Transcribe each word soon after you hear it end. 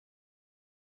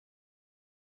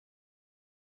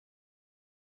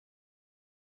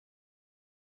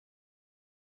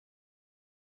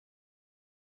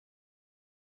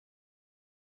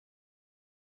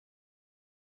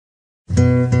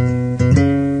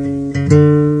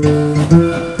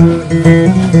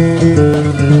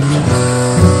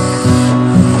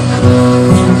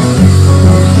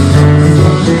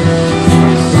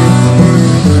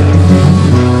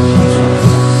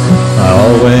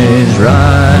Always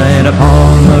ride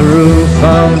upon the roof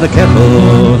of the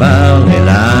Kettle Valley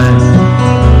line.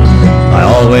 I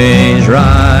always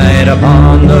ride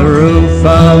upon the roof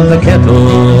of the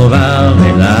Kettle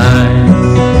Valley line.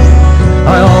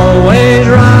 I always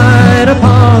ride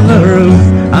upon the roof.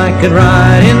 I could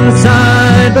ride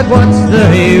inside, but what's the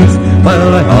use?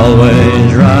 Well, I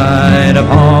always ride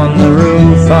upon the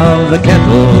roof of the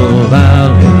Kettle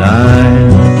Valley line.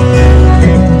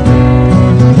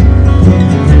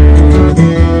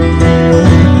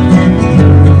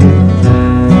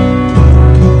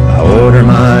 Order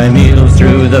my meals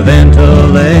through the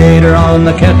ventilator on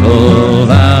the Kettle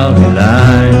Valley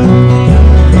line.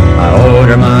 I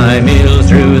order my meals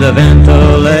through the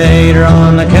ventilator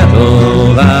on the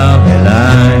Kettle Valley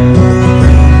line.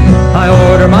 I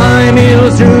order my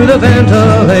meals through the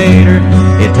ventilator.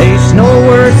 It tastes no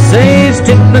worse, saves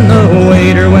tipping the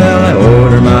waiter. Well, I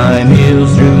order my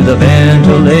meals through the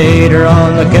ventilator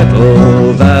on the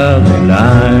Kettle Valley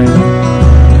line.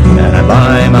 And I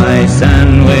buy my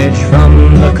sandwich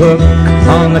from the cook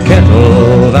on the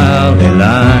Kettle Valley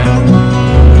line.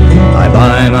 I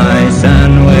buy my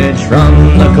sandwich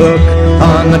from the cook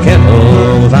on the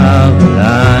Kettle Valley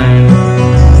line.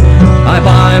 I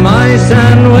buy my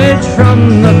sandwich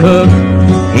from the cook.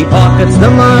 He pockets the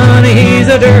money, he's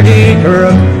a dirty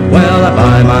crook. Well, I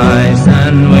buy my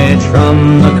sandwich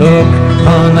from the cook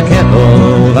on the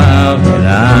Kettle Valley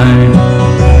line.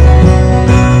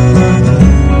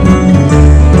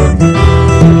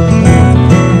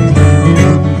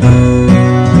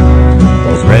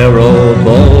 Railroad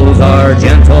bulls are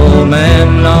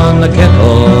gentlemen on the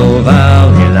Kettle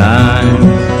Valley line.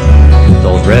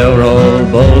 Those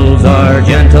railroad bulls are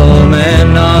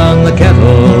gentlemen on the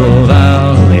Kettle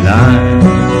Valley line.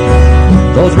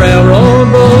 Those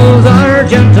railroad bulls are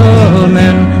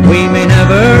gentlemen. We may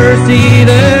never see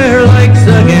their likes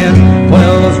again.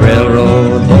 Well, those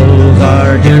railroad bulls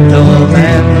are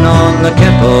gentlemen on the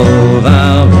Kettle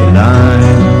Valley line.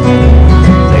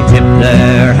 They tip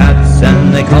their hats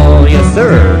and they call you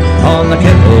sir on the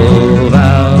Kettle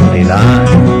Valley line.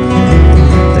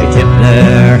 They tip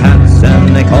their hats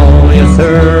and they call you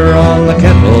sir on the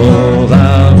Kettle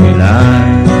Valley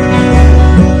line.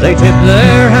 They tip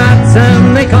their hats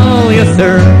and they call you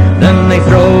sir, then they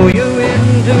throw you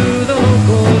into the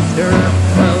local stir.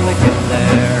 Well, they tip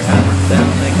their hats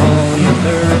and they call you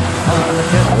sir on the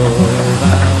Kettle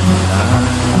Valley line.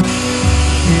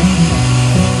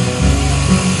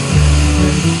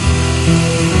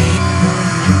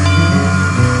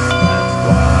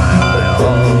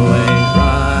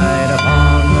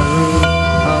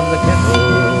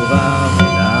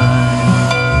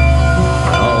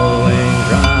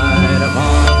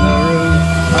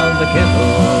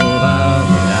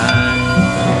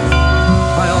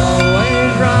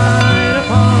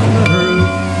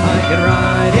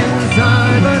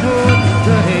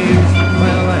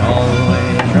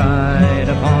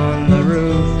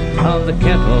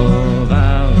 Kettle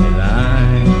Valley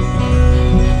line.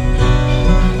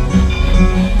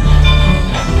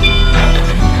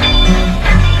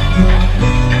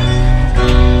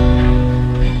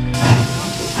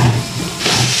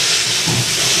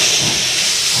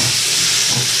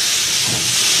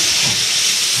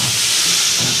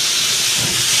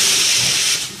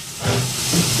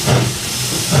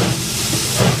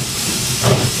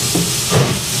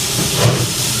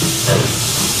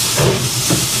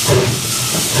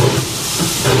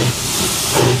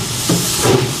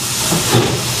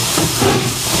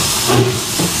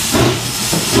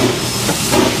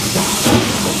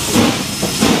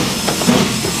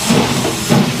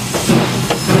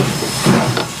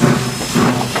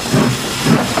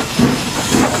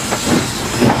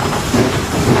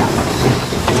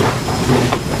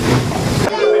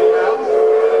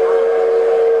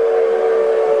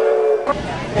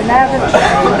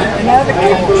 Another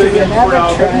country, another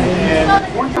train.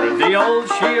 The old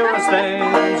shearer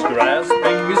stands,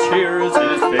 grasping his shears,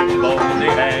 his thick bony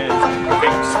hands.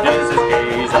 Fixed is his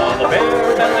gaze on the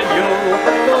bare-bellied ewe.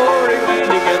 Glory when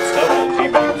he gets home, he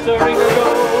makes the ring go.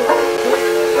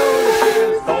 The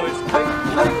shearer's voice click,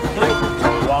 click, click.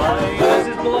 Wide as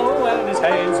his blow and his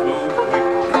hands move quick.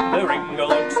 The ringer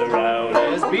looks around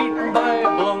as beaten by a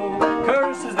blow.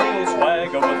 Curses the old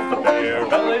swagger with the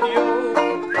bare-bellied ewe.